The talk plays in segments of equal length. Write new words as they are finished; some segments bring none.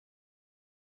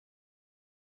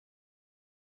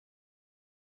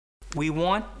We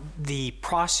want the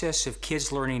process of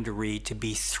kids learning to read to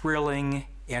be thrilling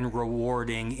and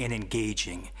rewarding and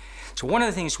engaging. So one of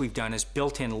the things we've done is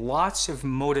built in lots of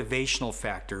motivational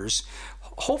factors.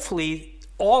 Hopefully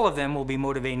all of them will be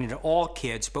motivating to all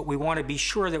kids, but we want to be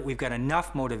sure that we've got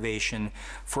enough motivation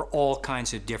for all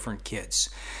kinds of different kids.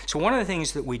 So one of the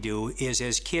things that we do is,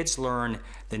 as kids learn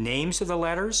the names of the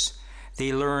letters,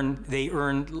 they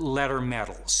earn letter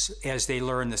medals. As they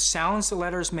learn the sounds the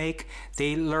letters make,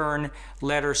 they learn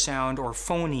letter sound or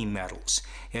phoneme medals.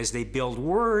 As they build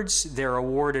words, they're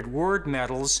awarded word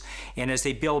medals. And as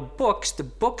they build books, the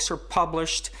books are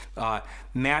published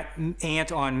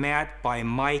Ant on Mat by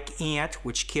Mike Ant,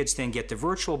 which kids then get the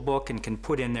virtual book and can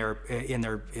put in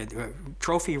their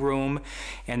trophy room.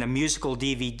 And a musical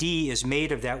DVD is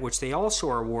made of that, which they also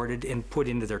are awarded and put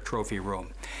into their trophy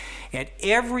room. At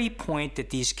every point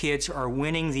that these kids are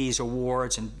winning these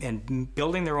awards and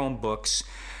building their own books,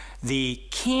 the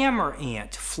camera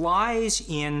ant flies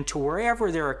in to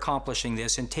wherever they're accomplishing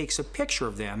this and takes a picture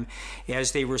of them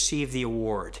as they receive the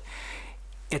award.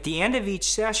 At the end of each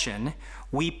session,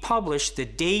 we publish the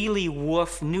Daily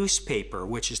Woof newspaper,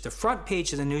 which is the front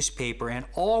page of the newspaper, and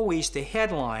always the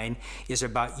headline is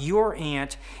about your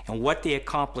ant and what they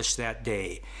accomplished that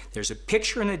day. There's a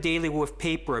picture in the Daily Woof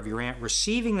paper of your ant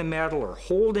receiving the medal or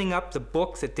holding up the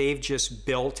book that they've just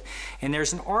built, and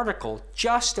there's an article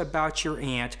just about your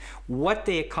ant, what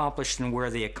they accomplished and where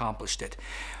they accomplished it.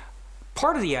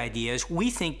 Part of the idea is we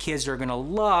think kids are going to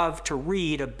love to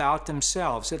read about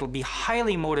themselves. It'll be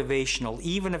highly motivational,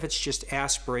 even if it's just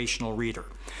aspirational reader.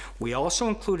 We also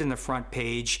include in the front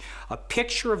page a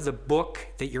picture of the book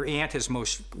that your ant has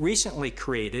most recently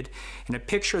created and a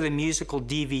picture of the musical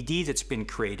DVD that's been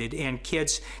created, and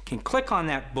kids can click on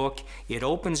that book, it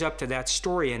opens up to that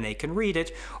story and they can read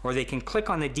it, or they can click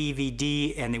on the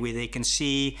DVD and they can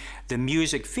see the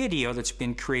music video that's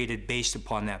been created based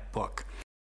upon that book.